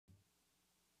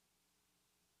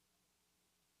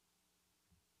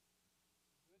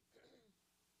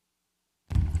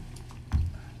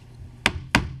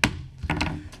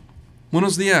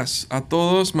Buenos dias a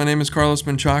todos. My name is Carlos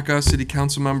Menchaca, City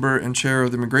Council Member and Chair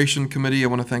of the Immigration Committee. I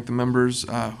want to thank the members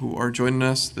who are joining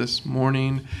us this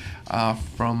morning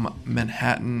from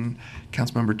Manhattan,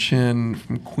 Councilmember Chin.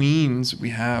 From Queens, we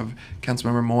have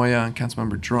Councilmember Moya and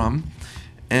Councilmember Drum.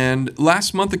 And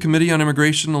last month, the Committee on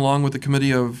Immigration, along with the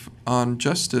Committee on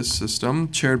Justice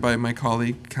System, chaired by my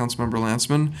colleague, Councilmember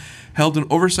Lanceman, held an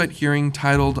oversight hearing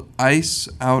titled ICE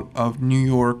Out of New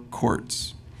York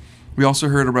Courts. We also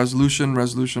heard a resolution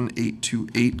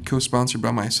 828, co-sponsored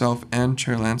by myself and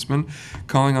Chair Lanceman,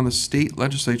 calling on the state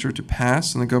legislature to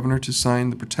pass and the governor to sign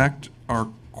the Protect Our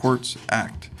Courts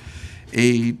Act.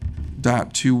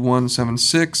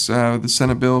 A.2176, the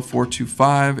Senate Bill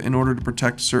 425, in order to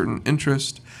protect certain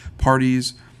interest,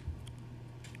 parties,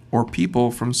 or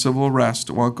people from civil arrest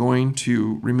while going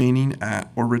to, remaining at,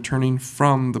 or returning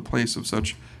from the place of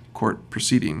such court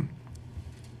proceeding.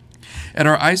 At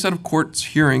our ICE Out of Courts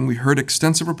hearing, we heard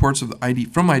extensive reports from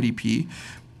IDP,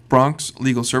 Bronx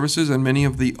Legal Services, and many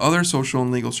of the other social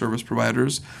and legal service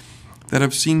providers that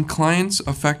have seen clients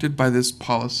affected by this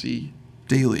policy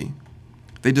daily.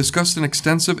 They discussed an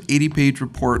extensive 80-page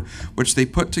report which they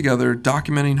put together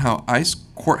documenting how ICE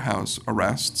courthouse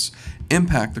arrests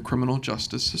impact the criminal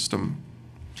justice system.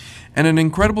 And an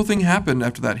incredible thing happened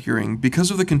after that hearing.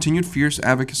 Because of the continued fierce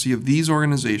advocacy of these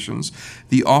organizations,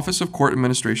 the Office of Court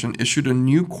Administration issued a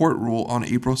new court rule on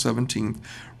April 17th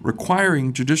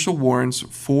requiring judicial warrants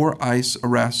for ICE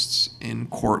arrests in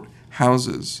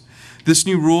courthouses. This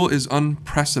new rule is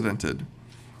unprecedented.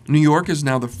 New York is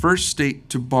now the first state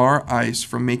to bar ICE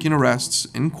from making arrests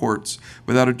in courts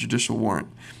without a judicial warrant.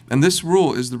 And this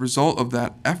rule is the result of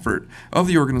that effort of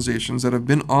the organizations that have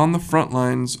been on the front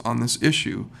lines on this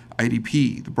issue,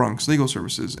 IDP, the Bronx Legal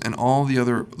Services, and all the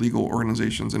other legal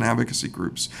organizations and advocacy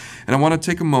groups. And I want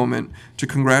to take a moment to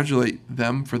congratulate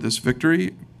them for this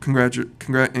victory,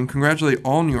 and congratulate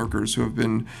all New Yorkers who have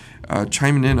been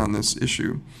chiming in on this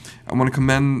issue. I want to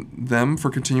commend them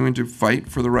for continuing to fight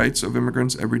for the rights of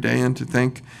immigrants every day and to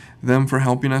thank them for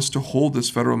helping us to hold this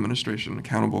federal administration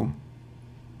accountable.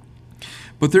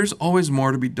 But there's always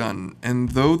more to be done, and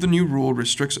though the new rule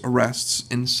restricts arrests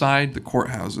inside the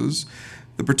courthouses,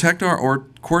 the Protect Our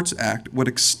Courts Act would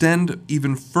extend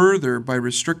even further by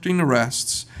restricting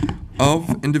arrests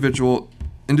of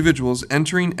individuals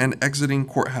entering and exiting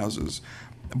courthouses,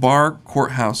 bar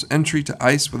courthouse entry to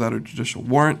ICE without a judicial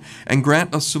warrant, and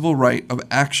grant a civil right of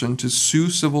action to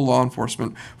sue civil law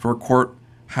enforcement for a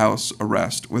courthouse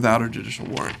arrest without a judicial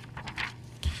warrant.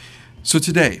 So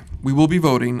today, we will be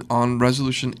voting on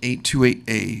Resolution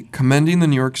 828A, commending the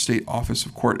New York State Office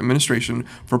of Court Administration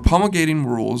for promulgating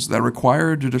rules that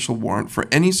require a judicial warrant for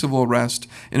any civil arrest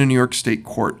in a New York State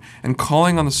court, and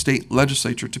calling on the state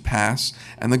legislature to pass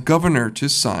and the governor to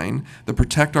sign the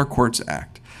Protect Our Courts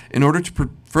Act in order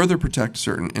to further protect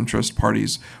certain interest,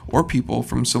 parties, or people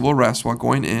from civil arrest while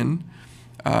going in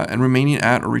and remaining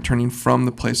at or returning from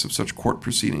the place of such court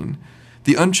proceeding.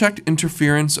 The unchecked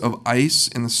interference of ICE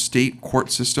in the state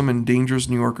court system endangers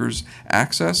New Yorkers'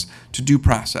 access to due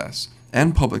process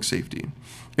and public safety.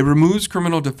 It removes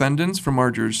criminal defendants from our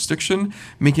jurisdiction,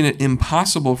 making it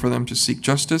impossible for them to seek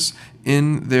justice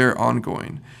in their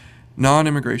ongoing,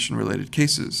 non-immigration related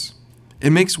cases. It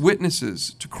makes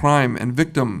witnesses to crime and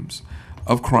victims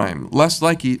of crime less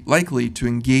likely to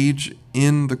engage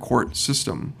in the court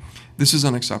system. This is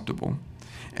unacceptable.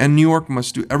 And New York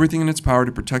must do everything in its power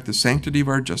to protect the sanctity of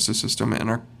our justice system and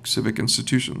our civic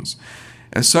institutions.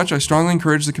 As such, I strongly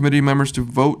encourage the committee members to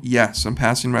vote yes on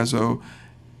passing Reso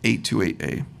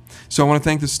 828A. So I want to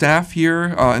thank the staff here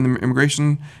in the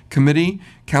Immigration Committee,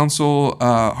 Counsel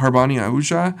Harbani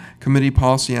Aouja, Committee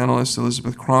Policy Analyst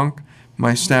Elizabeth Kronk,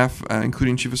 my staff,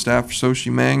 including Chief of Staff Soshi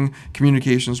Meng,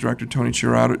 Communications Director Tony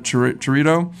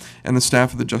Chirito, and the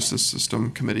staff of the Justice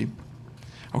System Committee.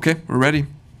 Okay, we're ready.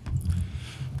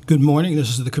 Good morning. This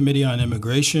is the Committee on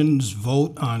Immigration's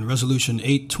vote on Resolution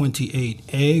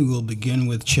 828A. We'll begin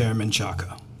with Chairman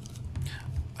Chaka.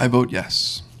 I vote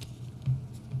yes.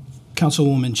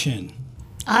 Councilwoman Chin.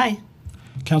 Aye.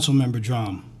 Councilmember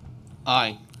Drum.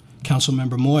 Aye.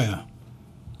 Councilmember Moya.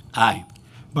 Aye.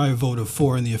 By a vote of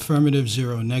 4 in the affirmative,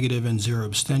 0 negative, and 0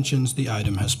 abstentions, the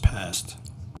item has passed.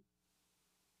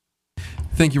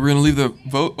 Thank you. We're going to leave the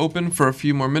vote open for a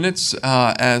few more minutes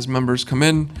as members come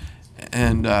in.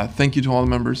 And thank you to all the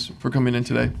members for coming in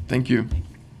today. Thank you.